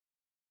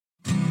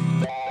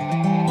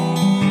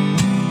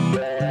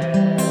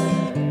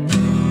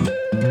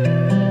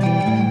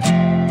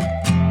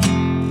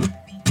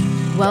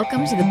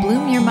Welcome to the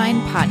Bloom Your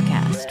Mind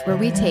podcast, where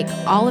we take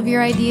all of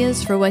your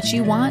ideas for what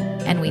you want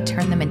and we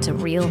turn them into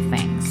real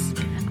things.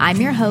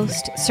 I'm your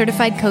host,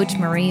 certified coach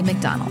Marie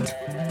McDonald.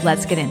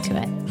 Let's get into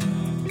it.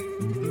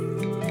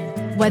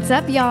 What's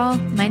up, y'all?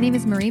 My name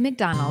is Marie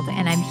McDonald,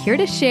 and I'm here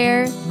to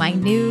share my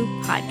new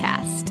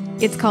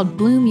podcast. It's called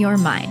Bloom Your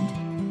Mind.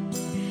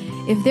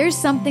 If there's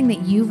something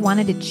that you've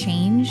wanted to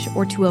change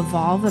or to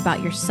evolve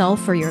about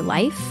yourself or your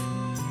life,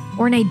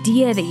 or an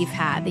idea that you've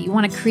had that you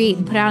want to create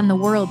and put out in the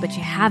world, but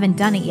you haven't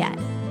done it yet,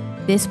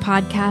 this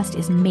podcast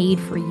is made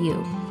for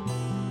you.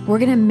 We're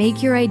going to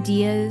make your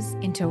ideas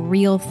into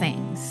real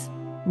things,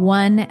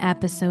 one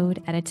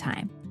episode at a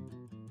time.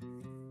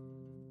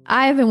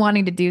 I've been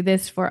wanting to do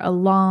this for a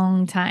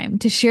long time,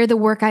 to share the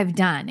work I've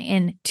done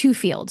in two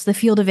fields: the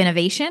field of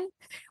innovation,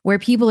 where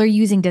people are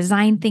using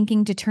design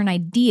thinking to turn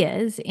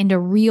ideas into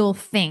real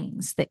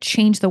things that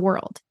change the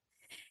world,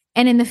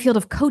 and in the field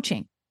of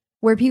coaching,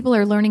 where people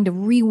are learning to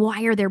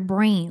rewire their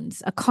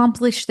brains,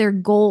 accomplish their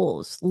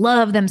goals,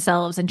 love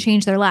themselves, and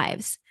change their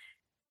lives.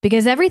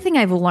 Because everything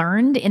I've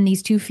learned in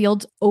these two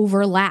fields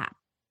overlap.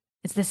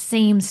 It's the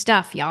same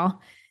stuff, y'all.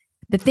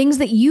 The things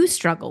that you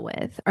struggle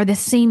with are the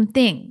same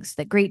things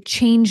that great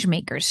change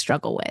makers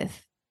struggle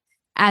with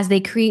as they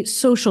create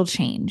social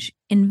change,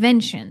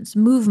 inventions,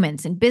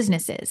 movements, and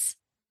businesses.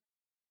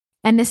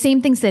 And the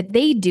same things that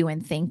they do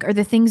and think are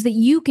the things that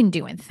you can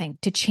do and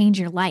think to change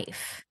your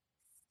life.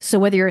 So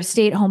whether you're a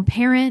stay-at-home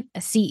parent, a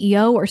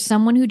CEO, or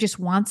someone who just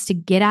wants to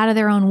get out of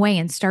their own way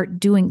and start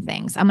doing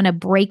things, I'm going to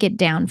break it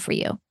down for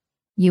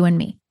you and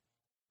me.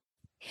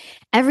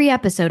 Every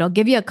episode, I'll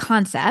give you a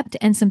concept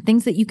and some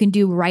things that you can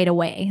do right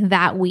away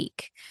that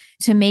week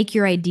to make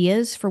your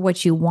ideas for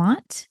what you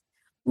want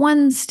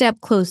one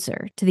step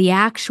closer to the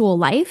actual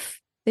life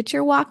that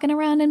you're walking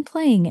around and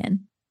playing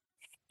in.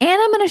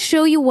 And I'm going to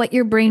show you what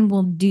your brain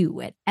will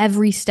do at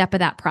every step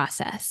of that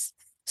process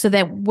so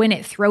that when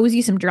it throws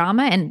you some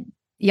drama, and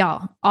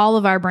y'all, all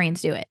of our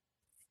brains do it,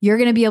 you're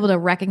going to be able to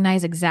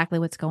recognize exactly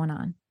what's going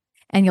on.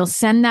 And you'll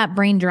send that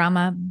brain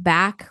drama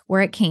back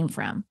where it came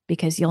from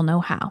because you'll know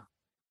how.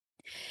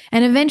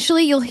 And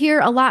eventually you'll hear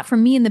a lot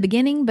from me in the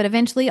beginning, but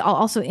eventually I'll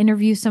also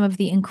interview some of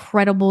the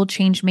incredible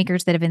change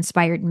makers that have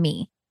inspired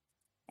me.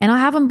 And I'll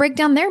have them break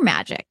down their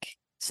magic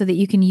so that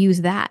you can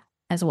use that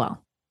as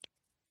well.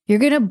 You're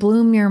going to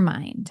bloom your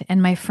mind.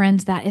 And my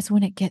friends, that is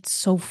when it gets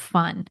so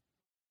fun.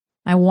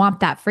 I want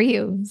that for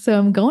you. So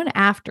I'm going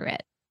after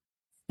it.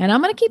 And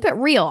I'm going to keep it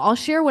real. I'll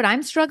share what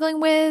I'm struggling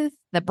with,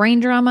 the brain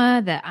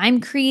drama that I'm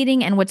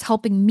creating, and what's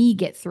helping me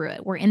get through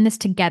it. We're in this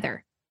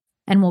together.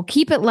 And we'll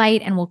keep it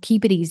light and we'll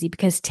keep it easy,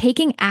 because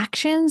taking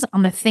actions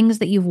on the things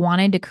that you've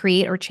wanted to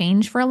create or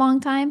change for a long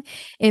time,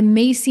 it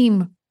may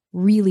seem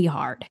really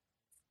hard.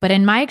 But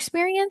in my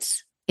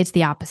experience, it's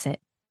the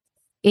opposite.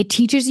 It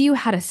teaches you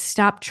how to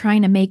stop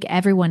trying to make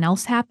everyone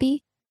else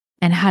happy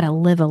and how to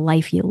live a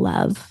life you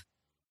love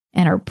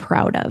and are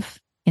proud of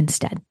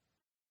instead.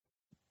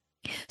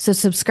 So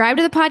subscribe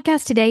to the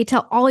podcast today,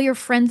 tell all your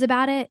friends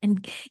about it,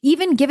 and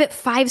even give it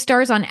 5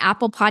 stars on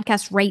Apple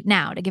Podcasts right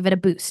now to give it a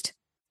boost.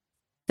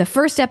 The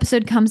first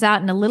episode comes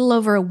out in a little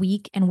over a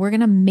week, and we're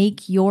going to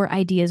make your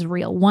ideas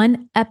real.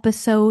 One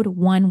episode,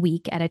 1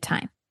 week at a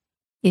time.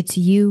 It's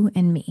you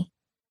and me.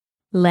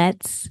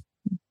 Let's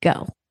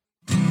go.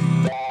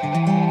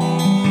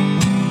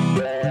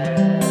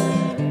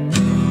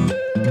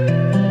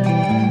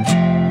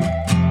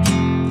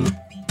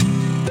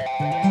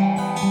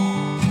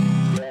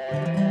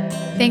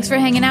 Thanks for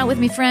hanging out with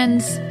me,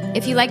 friends.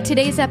 If you like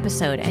today's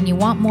episode and you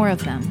want more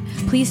of them,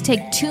 please take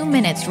 2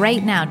 minutes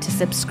right now to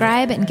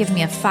subscribe and give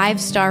me a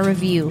 5-star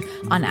review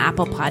on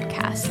Apple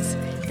Podcasts.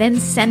 Then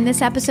send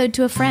this episode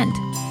to a friend.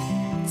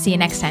 See you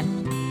next time.